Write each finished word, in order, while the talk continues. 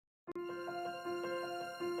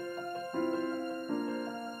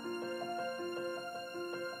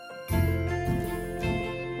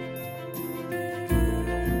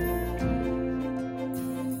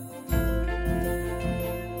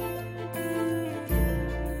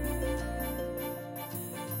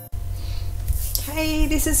Hey,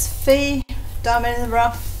 this is Fee, Diamond in the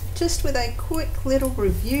Rough, just with a quick little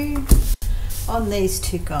review on these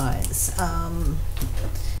two guys.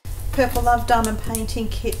 Purple Love Diamond Painting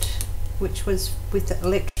Kit, which was with the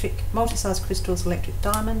electric, multi-size crystals, electric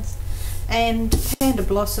diamonds, and Panda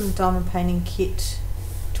Blossom Diamond Painting Kit,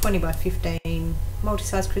 20 by 15,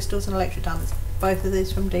 multi-size crystals and electric diamonds. Both of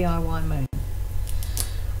these from DIYMoon.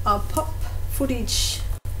 I'll pop footage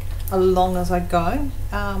along as I go,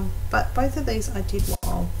 but both of these I did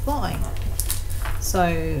while flying.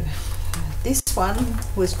 So this one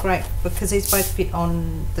was great because these both fit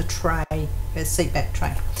on the tray, a seat back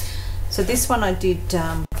tray. So this one I did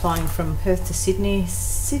flying from Perth to Sydney,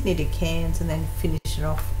 Sydney to Cairns, and then finished it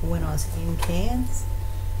off when I was in Cairns.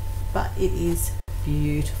 But it is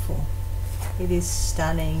beautiful. It is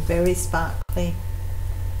stunning, very sparkly.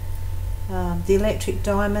 The electric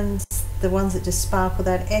diamonds, the ones that just sparkle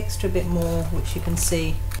that extra bit more, which you can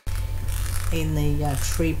see in the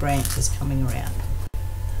tree branches coming around.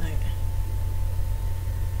 Okay.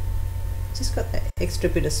 Just got that extra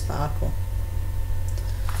bit of sparkle.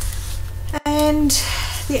 And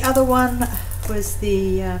the other one was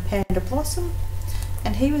the Panda Blossom,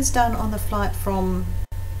 and he was done on the flight from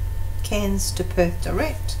Cairns to Perth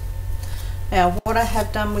direct. Now what I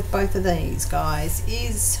have done with both of these guys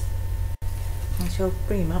is, I shall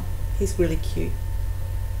bring him up, he's really cute.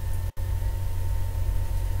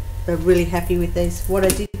 They're really happy with these. What I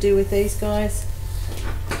did do with these guys,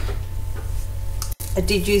 I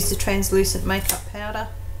did use the translucent makeup powder,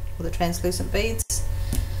 or the translucent beads,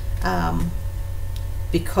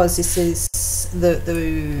 because this is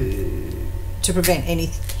to prevent any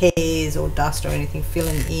hairs or dust or anything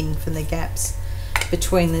filling in from the gaps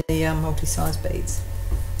between the multi-size beads.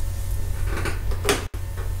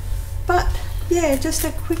 But yeah, just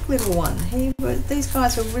a quick little one. These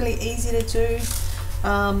guys are really easy to do.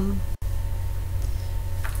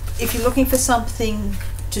 If you're looking for something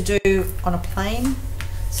to do on a plane,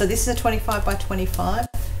 so this is a 25 by 25.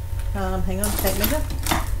 Hang on, tape measure.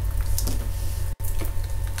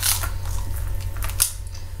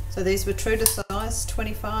 So these were true to size,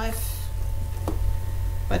 25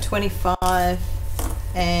 by 25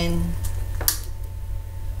 and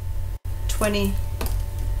 20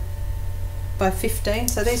 by 15.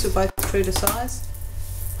 So these were both true to size.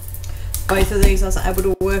 Both of these I was able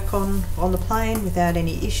to work on the plane without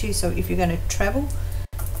any issue. So if you're going to travel,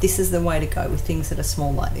 this is the way to go with things that are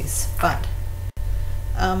small like this. But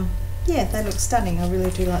yeah, they look stunning. I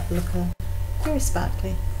really do like the look of them. Very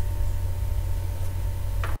sparkly.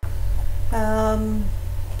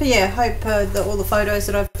 But yeah, I hope that all the photos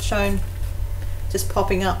that I've shown just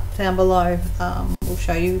popping up down below will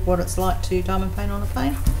show you what it's like to diamond paint on a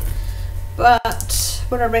plane. But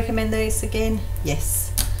would I recommend these again? Yes.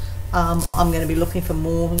 I'm going to be looking for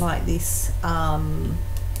more like this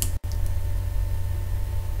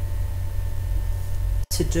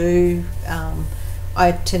to do.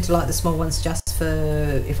 I tend to like the small ones just for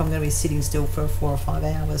if I'm going to be sitting still for 4 or 5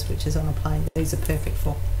 hours, which is on a plane. These are perfect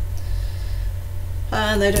for.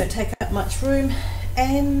 And they don't take up much room.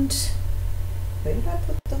 And where did I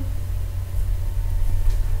put them?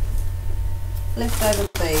 Leftover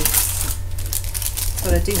beads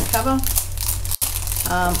that I didn't cover.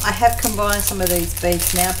 I have combined some of these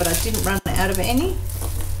beads now, but I didn't run out of any,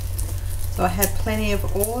 so I had plenty of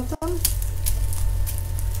all of them.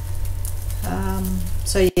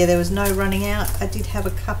 So yeah, there was no running out. I did have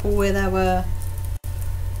a couple where they were,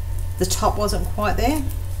 the top wasn't quite there,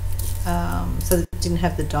 so it didn't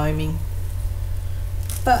have the doming.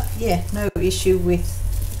 But yeah, no issue with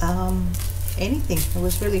anything. It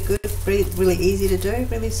was really good, really easy to do,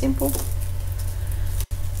 really simple.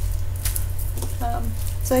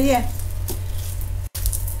 So yeah,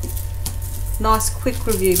 nice quick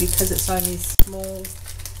review because it's only small,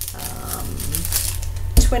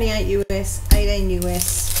 28 US, 18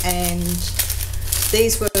 US, and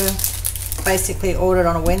these were basically ordered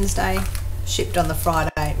on a Wednesday, shipped on the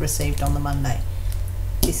Friday, received on the Monday.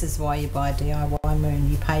 This is why you buy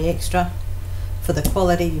DIYMoon. You pay extra for the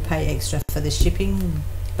quality, you pay extra for the shipping,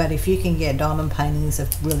 but if you can get diamond paintings of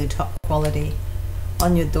really top quality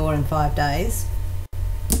on your door in 5 days,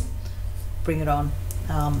 bring it on.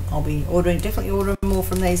 I'll be definitely ordering more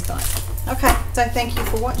from these guys. Okay, so thank you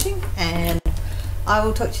for watching, and I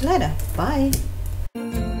will talk to you later. Bye.